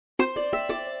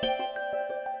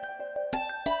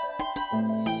Hi,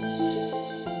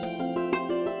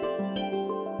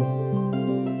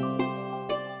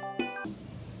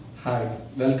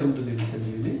 welcome to దివ్య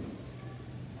సంజీవిని.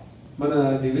 మన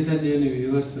దివ్య Sanjeevini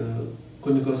viewers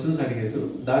కొన్ని questions అడిగారు.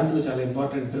 దాంట్లో చాలా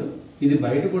ఇంపార్టెంట్, ఇది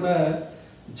బయట కూడా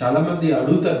చాలామంది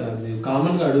అడుగుతారు, నాకు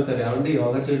కామన్గా అడుగుతారు, ఏమంటే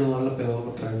యోగా చేయడం వల్ల పిల్లలు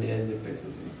పుట్టరండి అని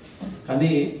చెప్పేసి.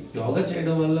 కానీ యోగా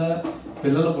చేయడం వల్ల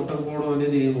పిల్లలు పుట్టకపోవడం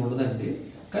అనేది ఏమి ఉండదండి.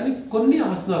 కానీ కొన్ని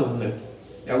ఆసనాలు ఉన్నాయి,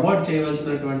 అవాయిడ్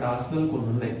చేయవలసినటువంటి ఆసనాలు కొన్ని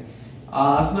ఉన్నాయి. ఆ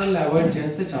ఆసనాలను అవాయిడ్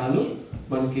చేస్తే చాలు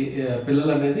మనకి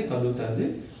పిల్లలు అనేది కలుగుతుంది.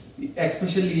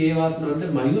 ఎస్పెషల్లీ ఏ ఆసనం అంటే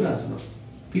మయూరాసనం,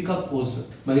 పీకాక్ పోజ్.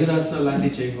 మయూరాసనం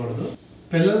లాంటివి చేయకూడదు.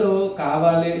 పిల్లలు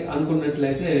కావాలి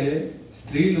అనుకున్నట్లయితే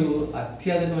స్త్రీలు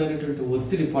అత్యధికమైనటువంటి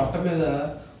ఒత్తిడి పొట్ట మీద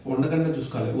ఉండకుండా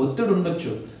చూసుకోవాలి. ఒత్తిడి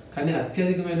ఉండొచ్చు, కానీ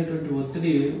అత్యధికమైనటువంటి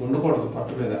ఒత్తిడి ఉండకూడదు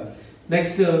పొట్ట మీద.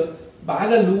 నెక్స్ట్,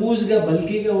 బాగా లూజ్గా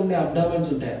బల్కీగా ఉండే అబ్డామన్స్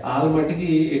ఉంటాయి, వాళ్ళ మట్టికి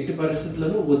ఎట్టి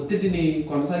పరిస్థితులను ఒత్తిడిని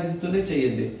కొనసాగిస్తూనే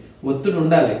చేయండి. ఒత్తిడి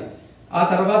ఉండాలి. ఆ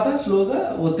తర్వాత స్లోగా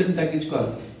ఒత్తిడిని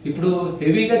తగ్గించుకోవాలి. ఇప్పుడు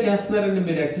హెవీగా చేస్తున్నారండి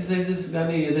మీరు ఎక్సర్సైజెస్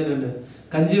కానీ ఏదైనా,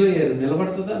 కన్జ్యూమ్ అయ్యారు,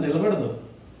 నిలబడుతుందా? నిలబడదు.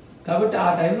 కాబట్టి ఆ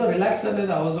టైంలో రిలాక్స్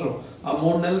అనేది అవసరం. ఆ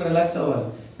 3 నెలలు రిలాక్స్ అవ్వాలి.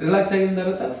 రిలాక్స్ అయిన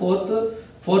తర్వాత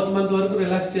ఫోర్త్ మంత్ వరకు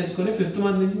రిలాక్స్ చేసుకొని 5th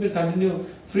మంత్ నుంచి మీరు కంటిన్యూ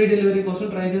ఫ్రీ డెలివరీ కోసం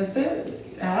ట్రై చేస్తే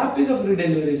హ్యాపీగా ఫ్రీ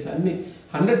డెలివరీస్ అన్ని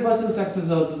 100% సక్సెస్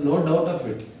అవుతుంది, నో డౌట్ ఆఫ్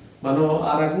ఇట్. మనం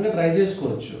ఆ రకంగా ట్రై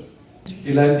చేసుకోవచ్చు.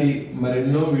 ఇలాంటి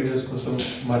మరెన్నో వీడియోస్ కోసం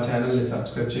మా ఛానల్ని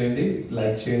సబ్స్క్రైబ్ చేయండి,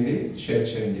 లైక్ చేయండి, షేర్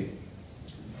చేయండి.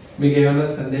 మీకు ఏమైనా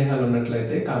సందేహాలు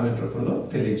ఉన్నట్లయితే కామెంట్ రూపంలో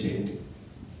తెలియజేయండి.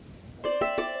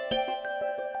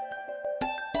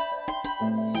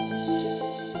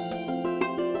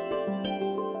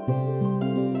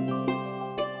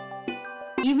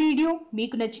 ఈ వీడియో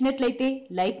మీకు నచ్చినట్లయితే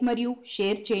లైక్ మరియు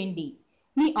షేర్ చేయండి.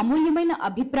 మీ అమూల్యమైన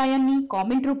అభిప్రాయాన్ని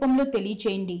కామెంట్ రూపంలో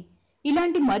తెలియచేయండి.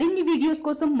 ఇలాంటి మరిన్ని వీడియోస్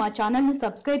కోసం మా ఛానల్ను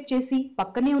సబ్స్క్రైబ్ చేసి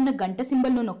పక్కనే ఉన్న గంట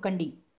సింబల్ను నొక్కండి.